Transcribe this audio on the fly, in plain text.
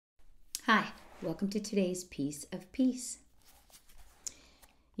Hi, welcome to today's Piece of Peace.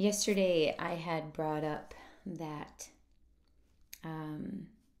 Yesterday I had brought up that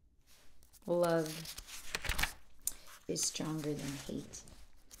love is stronger than hate,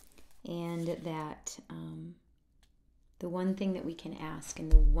 and that the one thing that we can ask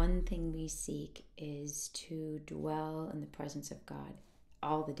and the one thing we seek is to dwell in the presence of God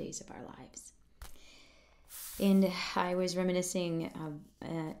all the days of our lives. And I was reminiscing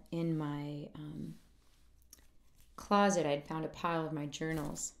in my closet. I'd found a pile of my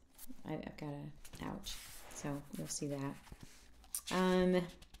journals. I've got a ouch, so you'll see that.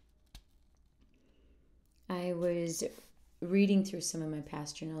 I was reading through some of my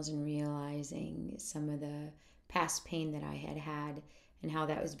past journals and realizing some of the past pain that I had and how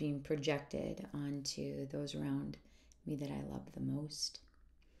that was being projected onto those around me that I love the most.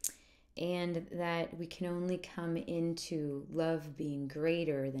 And that we can only come into love being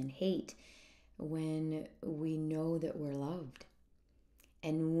greater than hate when we know that we're loved.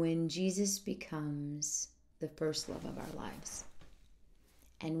 And when Jesus becomes the first love of our lives,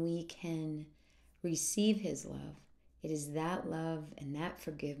 and we can receive his love, it is that love and that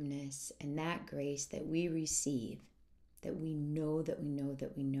forgiveness and that grace that we receive, that we know that we know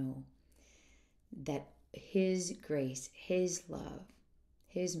that we know that his grace, his love,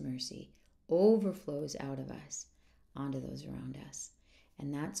 his mercy overflows out of us onto those around us.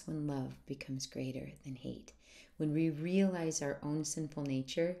 And that's when love becomes greater than hate. When we realize our own sinful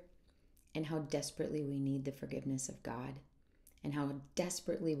nature and how desperately we need the forgiveness of God and how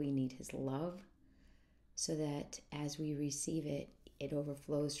desperately we need his love, so that as we receive it, it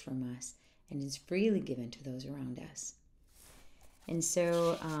overflows from us and is freely given to those around us. And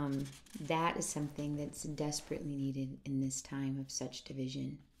so that is something that's desperately needed in this time of such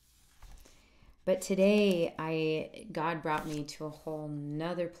division. But today, God brought me to a whole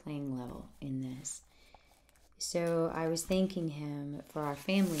nother playing level in this. So I was thanking him for our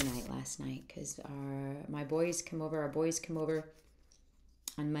family night last night, because our boys come over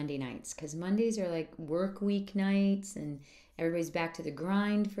on Monday nights, because Mondays are like work week nights and everybody's back to the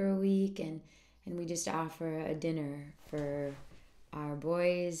grind for a week, and we just offer a dinner for our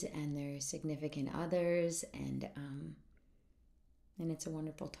boys and their significant others, and it's a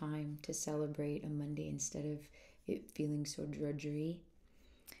wonderful time to celebrate a Monday instead of it feeling so drudgery.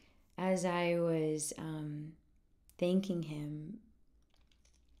 As I was thanking him,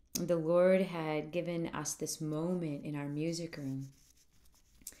 the Lord had given us this moment in our music room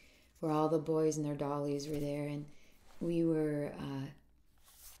where all the boys and their dollies were there, and we were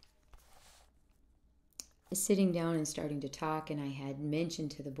sitting down and starting to talk, and I had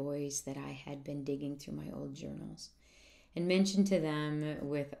mentioned to the boys that I had been digging through my old journals and mentioned to them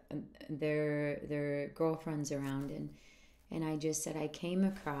with their girlfriends around, and I just said I came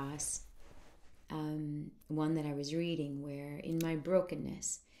across one that I was reading where in my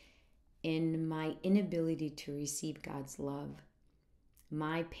brokenness, in my inability to receive God's love,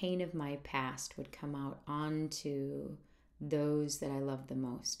 my pain of my past would come out onto those that I love the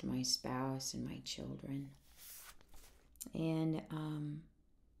most, my spouse and my children. And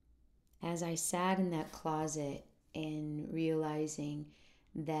as I sat in that closet and realizing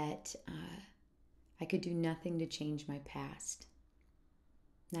that I could do nothing to change my past,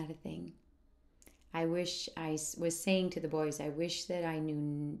 not a thing. I wish I was saying to the boys, I wish that I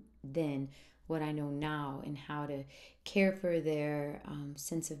knew then what I know now, and how to care for their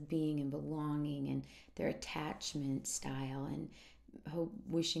sense of being and belonging and their attachment style, and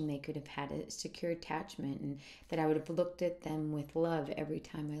wishing they could have had a secure attachment, and that I would have looked at them with love every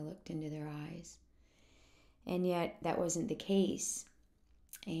time I looked into their eyes. And yet that wasn't the case.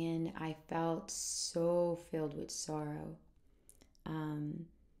 And I felt so filled with sorrow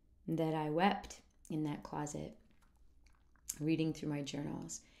that I wept in that closet, reading through my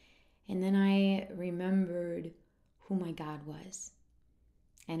journals. And then I remembered who my God was.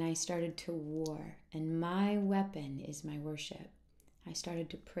 And I started to war. And my weapon is my worship. I started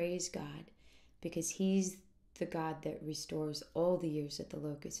to praise God because he's the God that restores all the years that the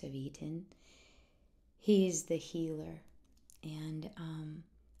locusts have eaten. He is the healer. And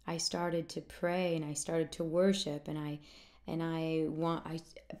I started to pray and I started to worship, and I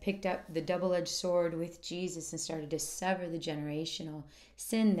picked up the double-edged sword with Jesus and started to sever the generational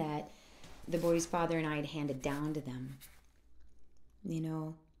sin that the boy's father and I had handed down to them. You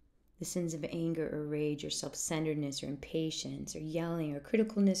know, the sins of anger or rage or self-centeredness or impatience or yelling or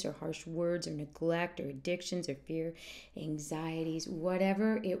criticalness or harsh words or neglect or addictions or fear, anxieties,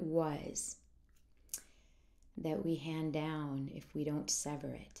 whatever it was that we hand down if we don't sever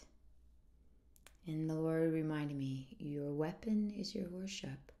it. And the Lord reminded me, your weapon is your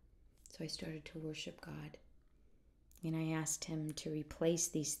worship. So I started to worship God. And I asked him to replace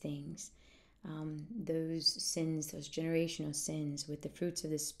these things, those sins, those generational sins, with the fruits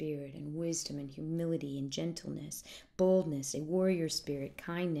of the Spirit and wisdom and humility and gentleness, boldness, a warrior spirit,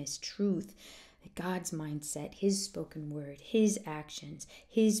 kindness, truth, God's mindset, his spoken word, his actions,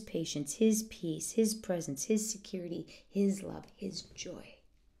 his patience, his peace, his presence, his security, his love, his joy.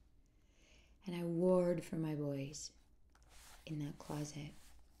 And I warred for my boys in that closet.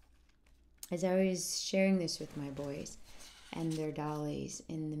 As I was sharing this with my boys and their dollies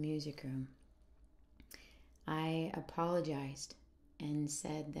in the music room, I apologized and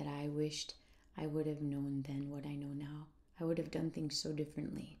said that I wished I would have known then what I know now. I would have done things so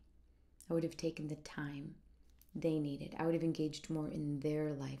differently. I would have taken the time they needed. I would have engaged more in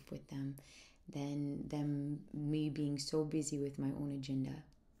their life with them than me being so busy with my own agenda.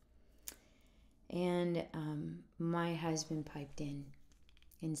 And my husband piped in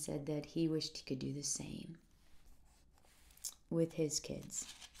and said that he wished he could do the same with his kids.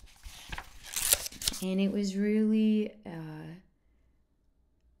 And it was really a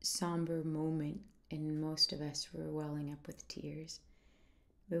somber moment, and most of us were welling up with tears.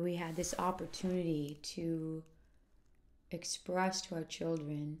 But we had this opportunity to express to our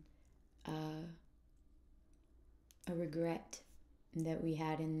children a regret that we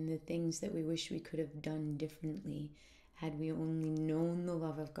had in the things that we wish we could have done differently had we only known the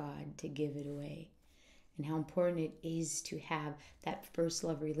love of God to give it away. And how important it is to have that first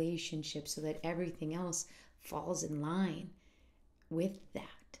love relationship so that everything else falls in line with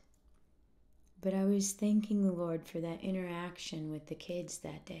that. But I was thanking the Lord for that interaction with the kids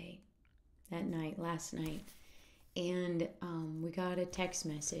that day, that night, last night. And we got a text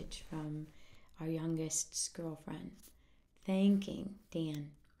message from our youngest's girlfriend thanking Dan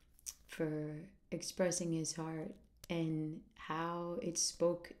for expressing his heart and how it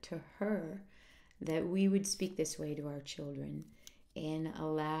spoke to her that we would speak this way to our children and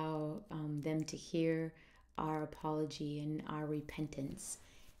allow them to hear our apology and our repentance.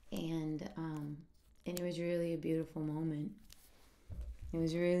 And it was really a beautiful moment. It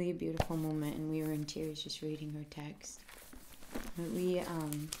was really a beautiful moment, and we were in tears just reading her text. But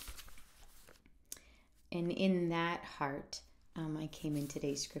and in that heart, I came in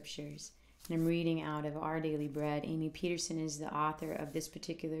today's scriptures. And I'm reading out of Our Daily Bread. Amy Peterson is the author of this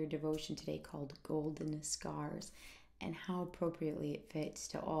particular devotion today called Golden Scars, and how appropriately it fits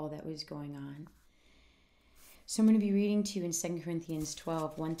to all that was going on. So I'm going to be reading to you in 2 Corinthians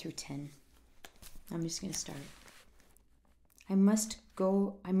 12, 1 through 10. I'm just going to start. I must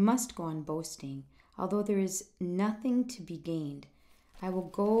go on boasting. Although there is nothing to be gained, I will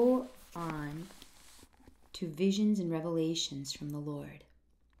go on to visions and revelations from the Lord.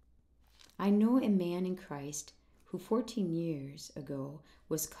 I know a man in Christ who 14 years ago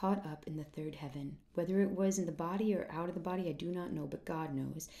was caught up in the third heaven. Whether it was in the body or out of the body, I do not know, but God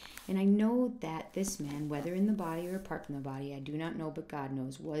knows. And I know that this man, whether in the body or apart from the body, I do not know, but God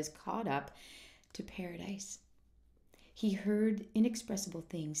knows, was caught up to paradise. He heard inexpressible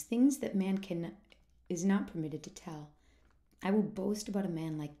things, things that man is not permitted to tell. I will boast about a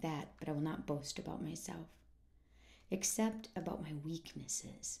man like that, but I will not boast about myself, except about my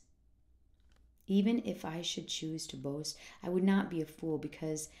weaknesses. Even if I should choose to boast, I would not be a fool,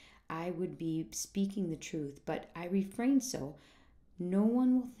 because I would be speaking the truth, but I refrain so no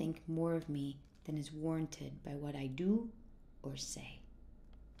one will think more of me than is warranted by what I do or say.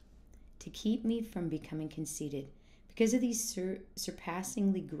 To keep me from becoming conceited, because of these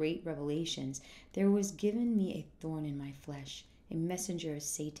surpassingly great revelations, there was given me a thorn in my flesh, a messenger of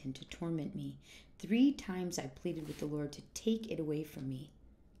Satan to torment me. 3 times I pleaded with the Lord to take it away from me,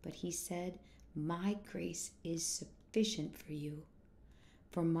 but he said, "My grace is sufficient for you,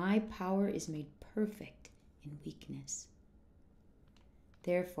 for my power is made perfect in weakness."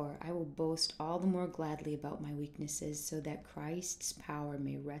 Therefore, I will boast all the more gladly about my weaknesses, so that Christ's power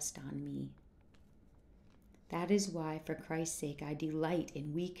may rest on me. That is why, for Christ's sake, I delight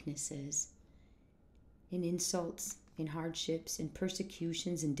in weaknesses, in insults, in hardships, in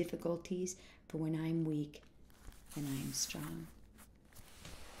persecutions, in difficulties, for when I am weak, then I am strong.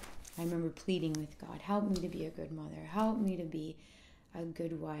 I remember pleading with God, help me to be a good mother, help me to be a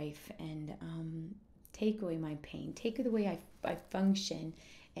good wife, and take away my pain, take it the way I function,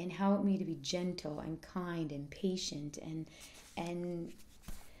 and help me to be gentle and kind and patient and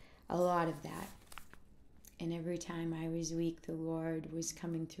a lot of that. And every time I was weak, the Lord was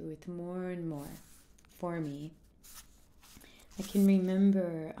coming through with more and more for me. I can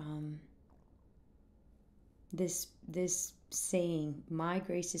remember this saying, "My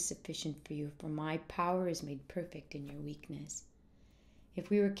grace is sufficient for you, for my power is made perfect in your weakness." If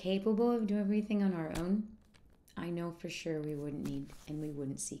we were capable of doing everything on our own, I know for sure we wouldn't need and we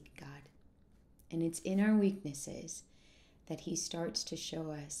wouldn't seek God. And it's in our weaknesses that He starts to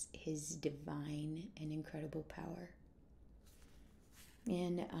show us His divine and incredible power.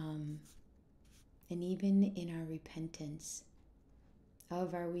 And even in our repentance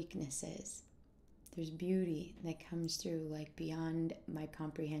of our weaknesses, there's beauty that comes through, like beyond my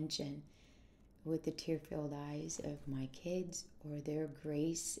comprehension, with the tear-filled eyes of my kids, or their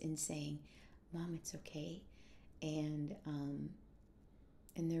grace in saying, "Mom, it's okay," and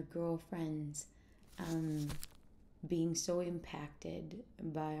their girlfriends being so impacted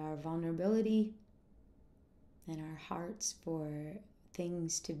by our vulnerability and our hearts for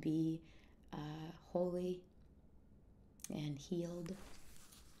things to be holy and healed.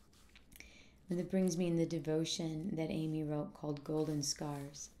 And that brings me in the devotion that Amy wrote called Golden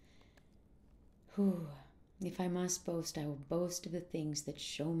Scars. Whew. If I must boast, I will boast of the things that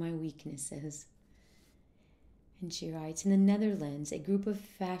show my weaknesses. And she writes, in the Netherlands, a group of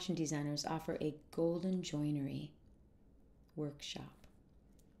fashion designers offer a golden joinery workshop.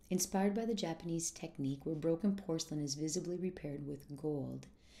 Inspired by the Japanese technique where broken porcelain is visibly repaired with gold,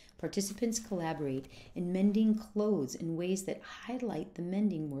 participants collaborate in mending clothes in ways that highlight the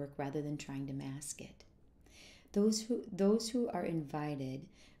mending work rather than trying to mask it. Those who are invited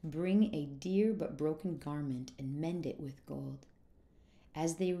bring a dear but broken garment and mend it with gold.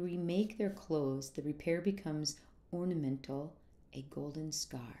 As they remake their clothes, the repair becomes ornamental, a golden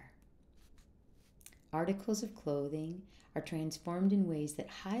scar. Articles of clothing are transformed in ways that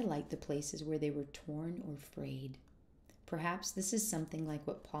highlight the places where they were torn or frayed. Perhaps this is something like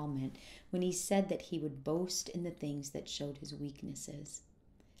what Paul meant when he said that he would boast in the things that showed his weaknesses.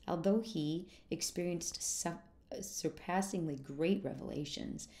 Although he experienced surpassingly great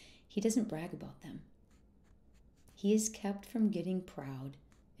revelations, he doesn't brag about them. He is kept from getting proud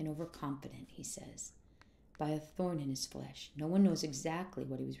and overconfident, he says, by a thorn in his flesh. No one knows exactly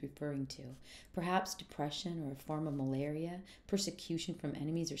what he was referring to. Perhaps depression or a form of malaria, persecution from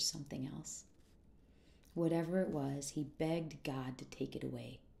enemies, or something else. Whatever it was, he begged God to take it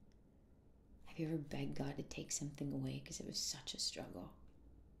away. Have you ever begged God to take something away because it was such a struggle?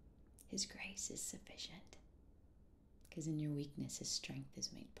 His grace is sufficient, because in your weakness, His strength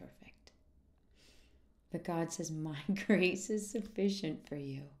is made perfect. But God says, my grace is sufficient for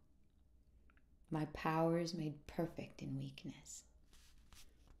you. My power is made perfect in weakness.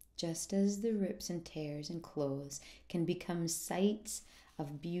 Just as the rips and tears in clothes can become sights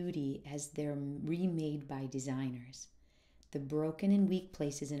of beauty as they're remade by designers, the broken and weak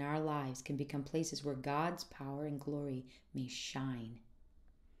places in our lives can become places where God's power and glory may shine.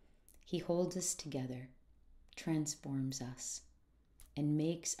 He holds us together, transforms us, and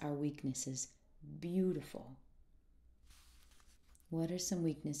makes our weaknesses beautiful. What are some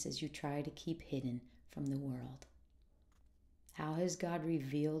weaknesses you try to keep hidden from the world? How has God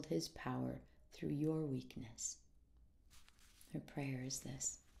revealed His power through your weakness? Her prayer is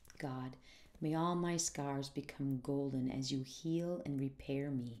this: God, may all my scars become golden as you heal and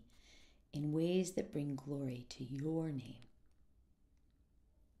repair me in ways that bring glory to your name.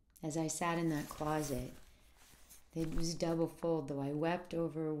 As I sat in that closet, it was double fold, though I wept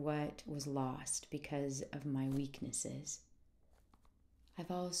over what was lost because of my weaknesses.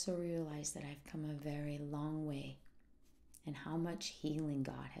 I've also realized that I've come a very long way and how much healing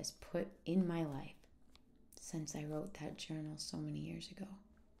God has put in my life since I wrote that journal so many years ago.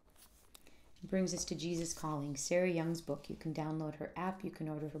 It brings us to Jesus Calling, Sarah Young's book. You can download her app. You can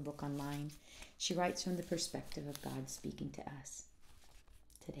order her book online. She writes from the perspective of God speaking to us.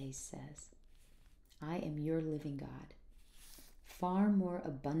 Today says, I am your living God, far more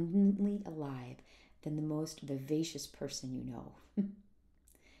abundantly alive than the most vivacious person you know.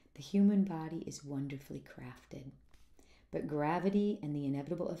 The human body is wonderfully crafted, but gravity and the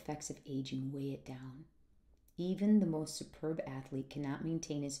inevitable effects of aging weigh it down. Even the most superb athlete cannot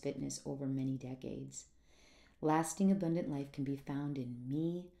maintain his fitness over many decades. Lasting abundant life can be found in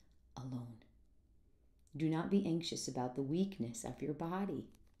me alone. Do not be anxious about the weakness of your body.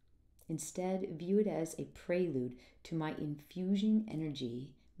 Instead, view it as a prelude to my infusing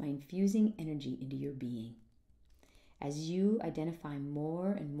energy into your being. As you identify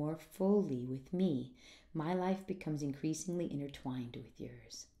more and more fully with me, my life becomes increasingly intertwined with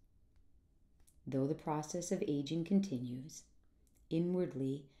yours. Though the process of aging continues,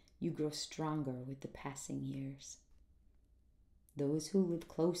 inwardly you grow stronger with the passing years. Those who live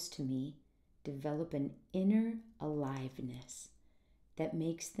close to me develop an inner aliveness that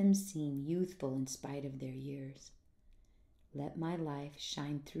makes them seem youthful in spite of their years. Let my life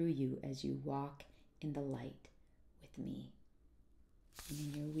shine through you as you walk in the light with me. and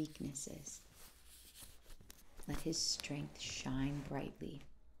in your weaknesses. Let his strength shine brightly,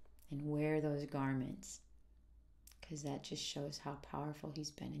 and wear those garments, because that just shows how powerful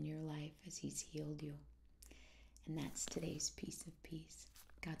he's been in your life as he's healed you. And that's today's piece of peace.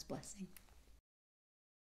 God's blessing.